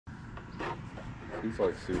He's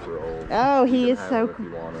like super old. Oh, he is so cool.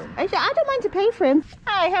 If you want it. I don't mind to pay for him.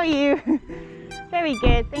 Hi, how are you? Very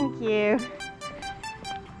good, thank you.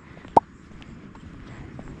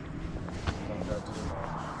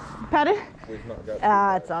 Pardon? We've not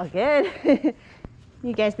got It's all good.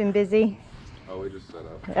 You guys been busy? Oh, we just set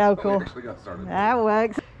up. Oh, cool. We actually got started. That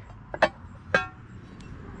works.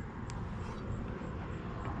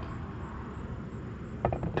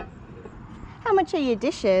 How much are your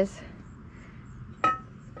dishes?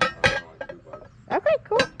 Okay,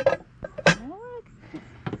 cool. That'll work.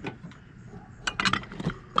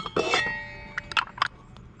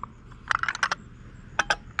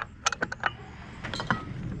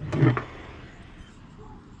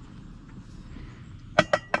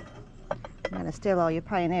 I'm gonna steal all your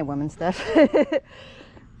Pioneer Woman stuff. I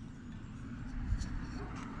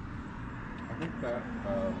think that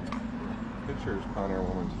picture is Pioneer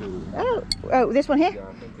Woman too. Oh, this one here? Yeah,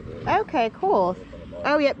 I think it is. Okay, cool.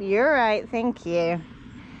 Oh, yep, you're right. Thank you.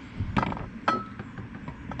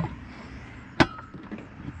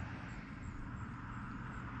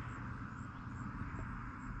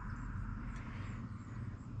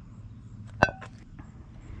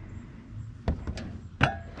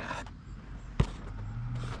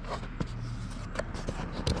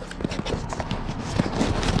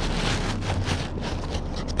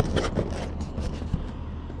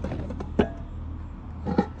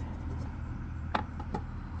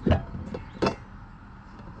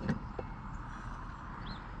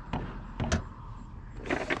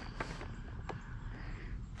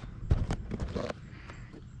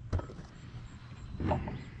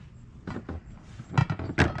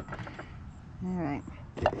 Alright.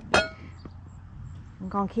 I'm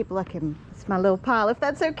gonna keep looking. It's my little pile, if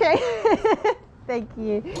that's okay. Thank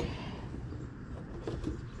you.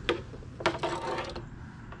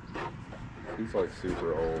 He's like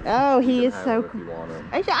super old. Oh, he is so cool. If you want it.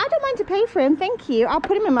 Actually, I don't mind to pay for him. Thank you. I'll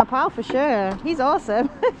put him in my pile for sure. He's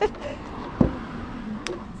awesome. It's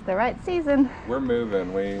the right season. We're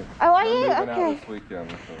moving. We're are you? moving Okay. out this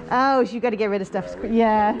weekend. So Oh, so you got to get rid of stuff.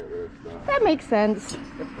 Yeah, get rid of stuff. that makes sense.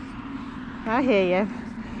 I hear you.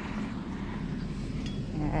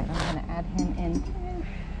 Alright, I'm going to add him in too.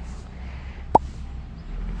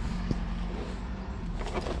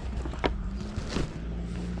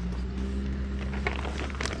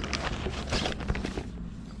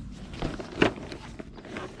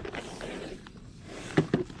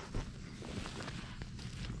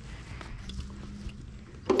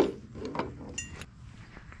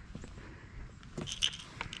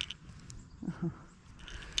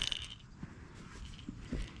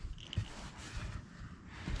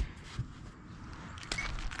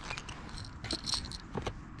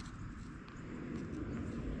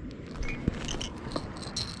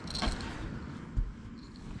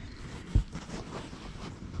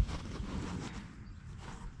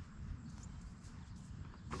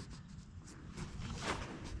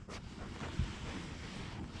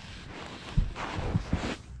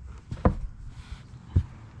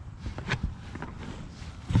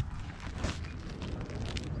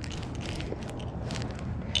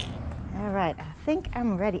 Alright, I think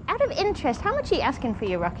I'm ready. Out of interest, how much are you asking for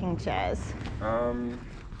your rocking chairs? I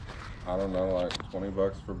don't know, like 20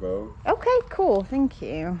 bucks for both. Okay, cool, thank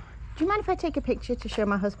you. Do you mind if I take a picture to show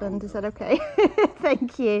my husband? Is that okay?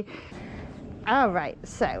 Thank you. Alright,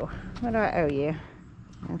 so, what do I owe you?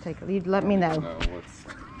 I'll take a lead, let me know. No, what's...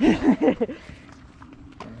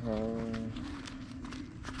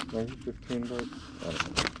 maybe 15 bucks? I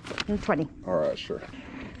don't know. 20. Alright, sure.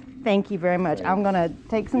 Thank you very much. Thanks. I'm gonna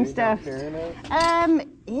take some stuff.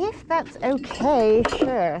 If that's okay,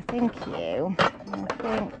 sure. Thank you. I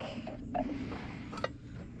think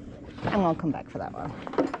I'm gonna come back for that one.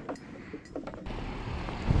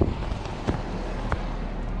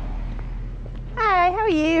 Hi, how are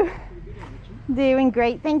you? Doing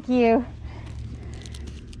great, thank you.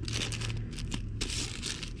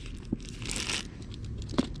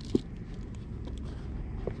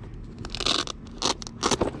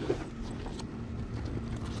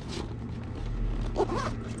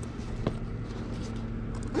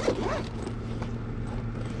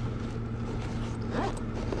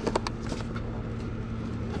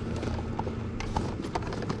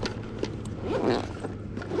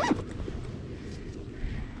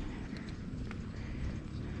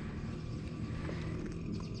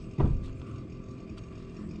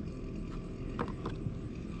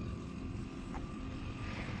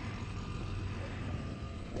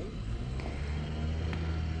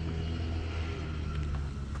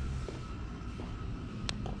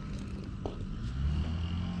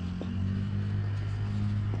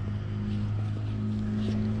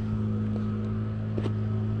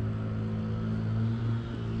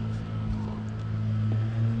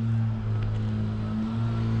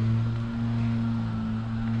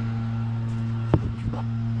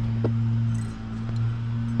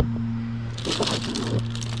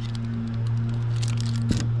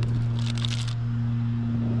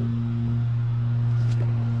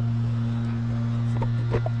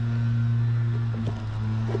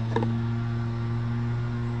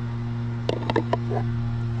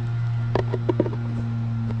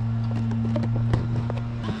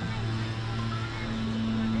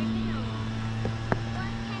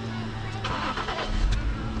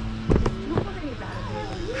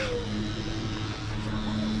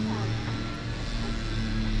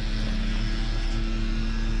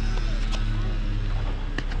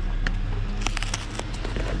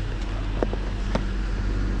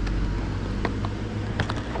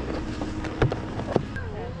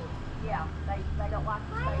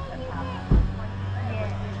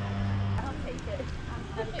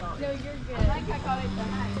 No, you're good. I think I got it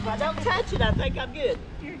behind. If I don't touch it, I think I'm good.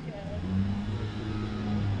 You're good.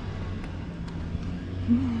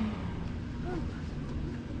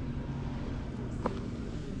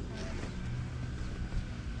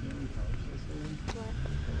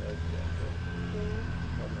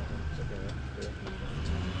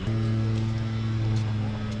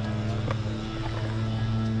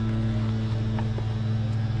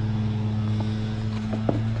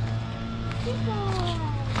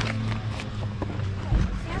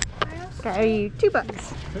 I owe you $2.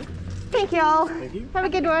 Thank you all. Thank you. Have a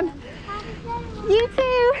good one. You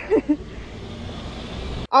too.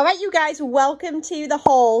 All right, you guys, welcome to the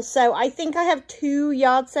haul. So I think I have 2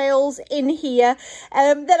 yard sales in here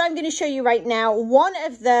that I'm going to show you right now. One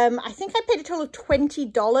of them, I think I paid a total of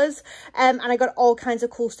 $20, and I got all kinds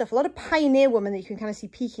of cool stuff. A lot of Pioneer Woman that you can kind of see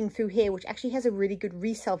peeking through here, which actually has a really good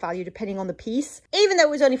resale value depending on the piece. Even though it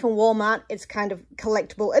was only from Walmart, it's kind of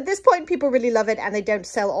collectible. At this point, people really love it, and they don't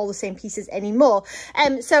sell all the same pieces anymore.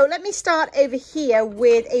 So let me start over here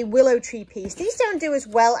with a willow tree piece. These don't do as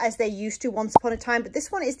well as they used to once upon a time, but this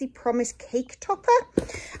one is the Promise cake topper,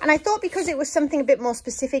 and I thought because it was something a bit more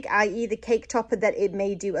specific, i.e. the cake topper, that it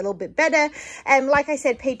may do a little bit better. Like I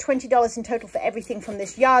said, paid $20 in total for everything from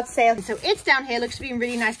this yard sale. So it's down here, looks to be in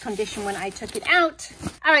really nice condition when I took it out.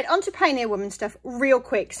 All right, on to Pioneer Woman stuff real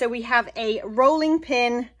quick. So we have a rolling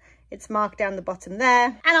pin. It's marked down the bottom there,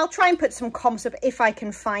 and I'll try and put some comps up if I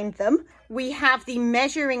can find them. We have the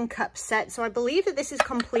measuring cup set. So I believe that this is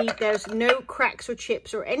complete. There's no cracks or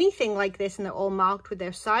chips or anything like this, and they're all marked with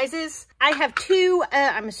their sizes. I have 2,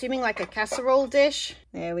 I'm assuming like a casserole dish.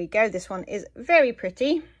 There we go. This one is very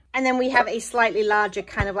pretty. And then we have a slightly larger,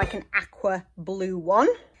 kind of like an aqua blue one.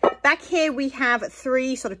 Back here, we have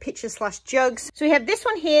 3 sort of pitchers slash jugs. So we have this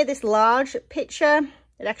one here, this large pitcher.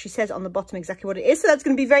 It actually says on the bottom exactly what it is, so that's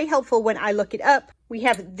going to be very helpful when I look it up. We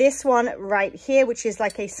have this one right here, which is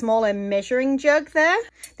like a smaller measuring jug there.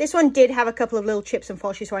 This one did have a couple of little chips,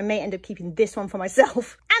 unfortunately, so I may end up keeping this one for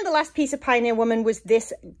myself. And the last piece of Pioneer Woman was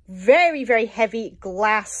this very, very heavy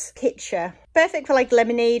glass pitcher. Perfect for like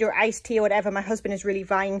lemonade or iced tea or whatever. My husband is really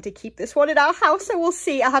vying to keep this one in our house, so we'll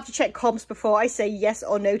see. I'll have to check comps before I say yes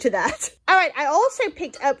or no to that. All right, I also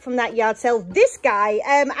picked up from that yard sale this guy.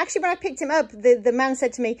 Actually, when I picked him up, the man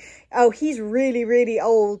said to me, oh, he's really, really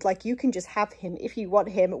old. Like, you can just have him if you want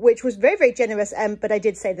him, which was very, very generous. But I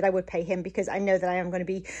did say that I would pay him because I know that I am going to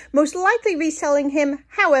be most likely reselling him.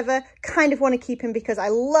 However, kind of want to keep him because I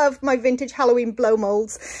love my vintage Halloween blow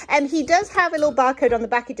molds. And he does have a little barcode on the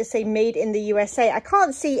back. It does say made in the USA. I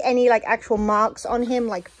can't see any like actual marks on him,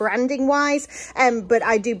 like branding wise. But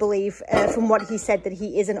I do believe from what he said that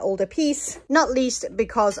he is an older piece, not least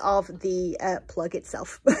because of the plug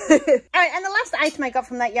itself. All right, and the last item I got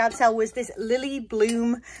from that yard sale was this Lily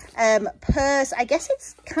Bloom purse. I guess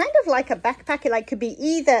it's kind of like a backpack. It like could be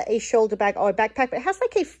either a shoulder bag or a backpack, but it has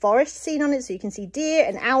like a forest scene on it, so you can see deer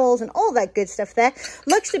and owls and all that good stuff there.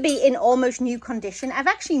 Looks to be in almost new condition. I've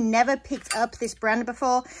actually never picked up this brand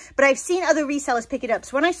before, but I've seen other resellers pick it up.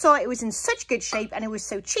 So when I saw it was in such good shape and it was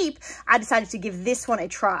so cheap, I decided to give this one a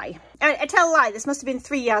try. I tell a lie, this must have been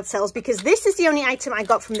 3 yard sales because this is the only item I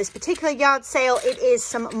got from this particular yard sale. It is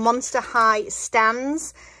some Monster High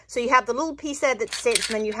stands. So you have the little piece there that sits,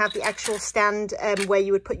 and then you have the actual stand where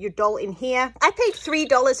you would put your doll in here. I paid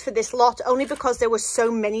 $3 for this lot only because there were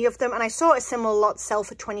so many of them, and I saw a similar lot sell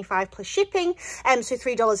for $25 plus shipping. So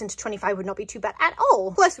 $3 into $25 would not be too bad at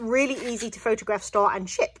all. Plus, really easy to photograph, store, and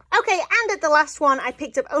ship. Okay, and at the last one, I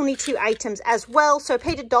picked up only 2 items as well. So I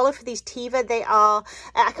paid $1 for these Tiva. They are,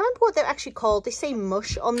 I can't remember what they're actually called. They say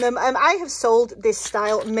mush on them. I have sold this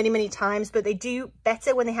style many, many times, but they do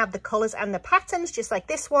better when they have the colors and the patterns, just like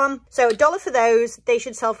this one. So $1 for those. They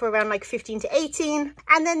should sell for around like 15 to 18.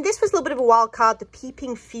 And then this was a little bit of a wild card, the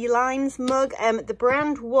Peeping Felines mug. The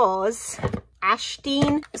brand was,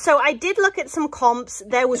 Ashdean. So I did look at some comps.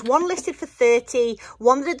 There was one listed for 30,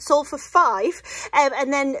 one that had sold for 5,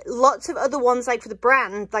 and then lots of other ones like for the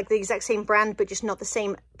brand, like the exact same brand, but just not the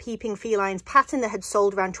same Peeping Felines pattern that had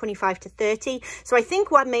sold around 25 to 30. So I think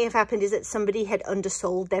what may have happened is that somebody had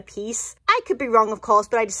undersold their piece. I could be wrong, of course,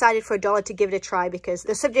 but I decided for $1 to give it a try because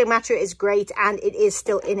the subject matter is great and it is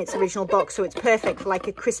still in its original box. So it's perfect for like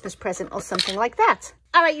a Christmas present or something like that.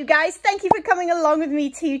 All right, you guys, thank you for coming along with me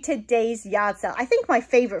to today's yard sale. I think my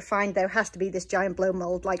favorite find, though, has to be this giant blow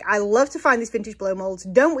mold. Like, I love to find these vintage blow molds,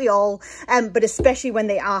 don't we all? But especially when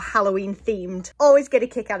they are Halloween themed. Always get a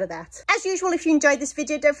kick out of that. As usual, if you enjoyed this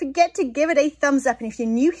video, don't forget to give it a thumbs up. And if you're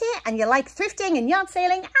new here and you like thrifting and yard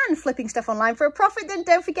saling and flipping stuff online for a profit, then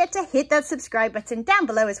don't forget to hit that subscribe button down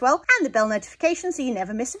below as well and the bell notification so you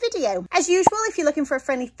never miss a video. As usual, if you're looking for a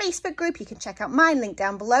friendly Facebook group, you can check out mine, link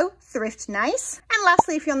down below, Thrift Nice. And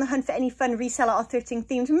lastly, if you're on the hunt for any fun reseller or thrifting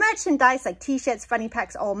themed merchandise like t-shirts, funny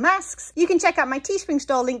packs or masks, you can check out my Teespring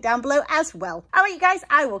store link down below as well. All right, you guys,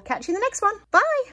 I will catch you in the next one. Bye.